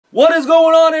What is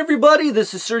going on, everybody?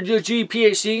 This is Sergio G,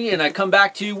 PhD, and I come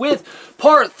back to you with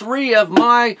part 3 of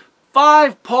my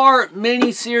 5-part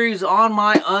mini-series on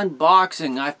my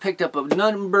unboxing. I've picked up a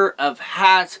number of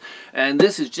hats, and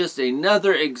this is just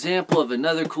another example of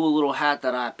another cool little hat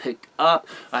that I picked up.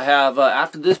 I have,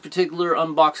 after this particular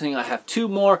unboxing, I have 2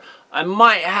 more. I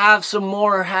might have some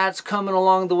more hats coming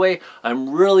along the way. I'm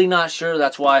really not sure.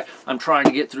 That's why I'm trying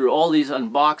to get through all these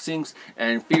unboxings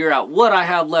and figure out what I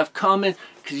have left coming,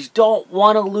 because you don't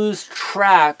want to lose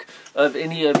track of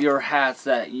any of your hats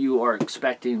that you are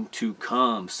expecting to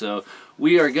come. So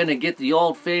we are going to get the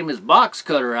old famous box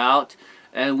cutter out,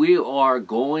 and we are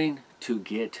going to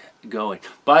get going.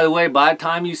 By the way, by the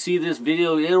time you see this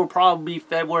video, it'll probably be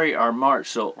February or March,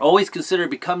 so always consider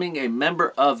becoming a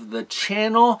member of the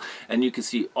channel, and you can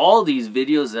see all these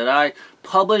videos that I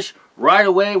publish right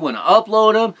away when I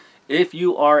upload them if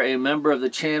you are a member of the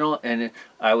channel, and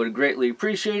I would greatly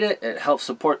appreciate it. It helps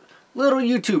support little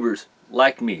YouTubers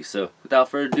like me. So without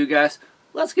further ado, guys,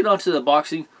 let's get on to the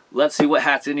boxing. Let's see what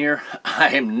hats in here.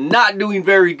 I am not doing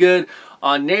very good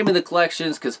on naming the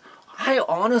collections because I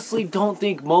honestly don't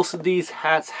think most of these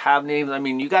hats have names. I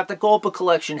mean, you got the Copa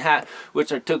Collection hat,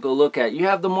 which I took a look at. You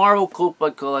have the Marvel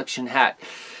Copa Collection hat.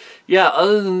 Yeah,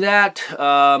 other than that, the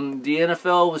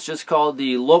NFL was just called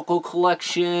the Local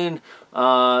Collection.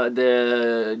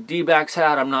 The D-backs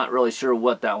hat, I'm not really sure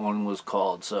what that one was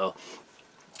called. So,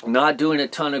 not doing a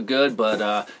ton of good,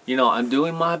 but, you know, I'm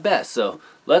doing my best. So,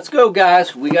 let's go,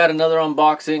 guys. We got another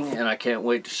unboxing, and I can't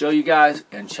wait to show you guys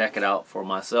and check it out for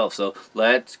myself. So,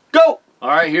 let's go!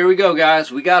 Alright, here we go,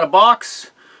 guys. We got a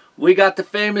box. We got the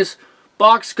famous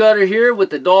box cutter here with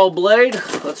the dull blade.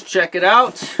 Let's check it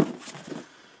out.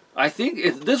 I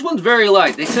think this one's very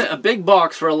light. They sent a big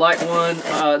box for a light one.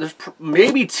 There's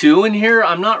maybe 2 in here.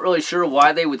 I'm not really sure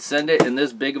why they would send it in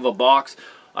this big of a box.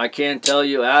 I can tell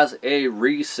you, as a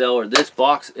reseller, this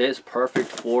box is perfect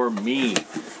for me.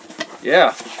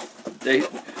 Yeah, they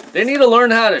need to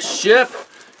learn how to ship,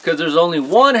 because there's only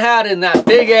one hat in that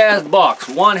big ass box.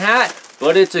 One hat,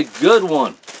 but it's a good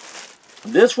one.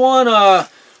 This one,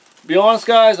 be honest,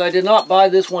 guys, I did not buy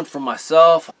this one for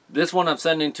myself. This one I'm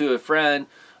sending to a friend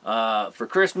for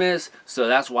Christmas, so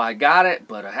that's why I got it.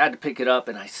 But I had to pick it up,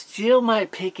 and I still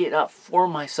might pick it up for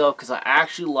myself because I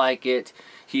actually like it.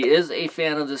 He is a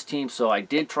fan of this team, so I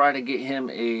did try to get him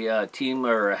a team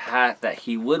or a hat that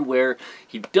he would wear.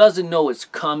 He doesn't know it's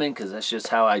coming because that's just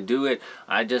how I do it.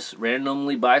 I just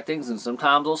randomly buy things, and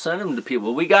sometimes I'll send them to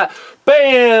people. We got,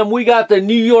 bam! We got the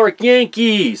New York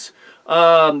Yankees.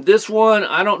 This one,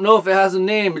 I don't know if it has a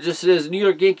name. It just says New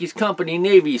York Yankees Company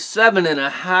Navy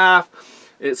 7.5.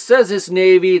 It says it's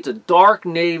navy. It's a dark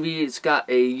navy. It's got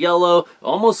a yellow.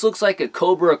 Almost looks like a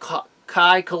Cobra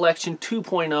Kai Collection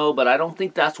 2.0, but I don't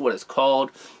think that's what it's called.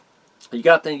 You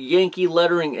got the Yankee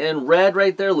lettering in red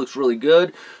right there. Looks really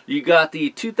good. You got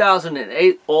the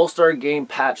 2008 All-Star Game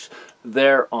patch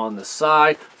there on the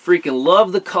side. Freaking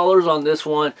love the colors on this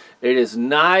one. It is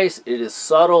nice. It is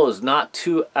subtle. It's not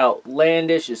too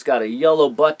outlandish. It's got a yellow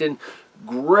button.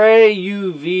 Gray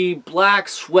UV, black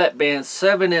sweatband,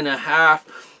 7.5.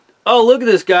 Oh, look at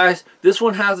this, guys. This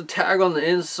one has a tag on the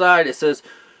inside. It says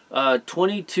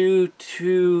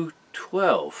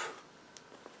 22/12.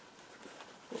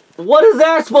 What is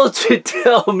that supposed to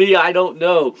tell me? I don't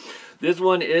know. This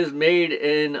one is made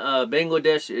in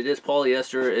Bangladesh. It is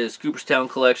polyester. It is Cooperstown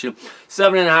Collection.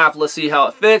 7.5. Let's see how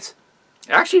it fits.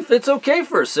 Actually fits okay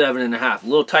for a 7.5. A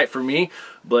little tight for me,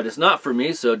 but it's not for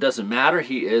me, so it doesn't matter.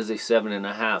 He is a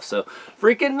 7.5, so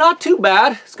freaking not too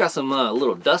bad. It's got some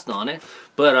little dust on it,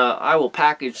 but I will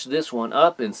package this one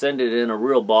up and send it in a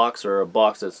real box, or a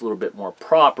box that's a little bit more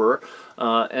proper,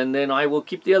 and then I will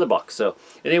keep the other box. So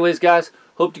anyways, guys,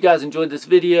 hope you guys enjoyed this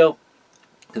video.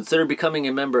 Consider becoming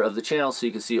a member of the channel so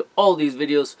you can see all these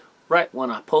videos right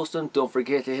when I post them. Don't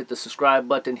forget to hit the subscribe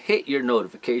button, hit your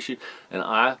notification, and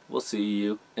I will see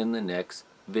you in the next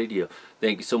video.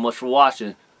 Thank you so much for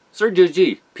watching. Sergio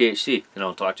G, PhD, and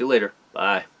I'll talk to you later.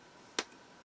 Bye.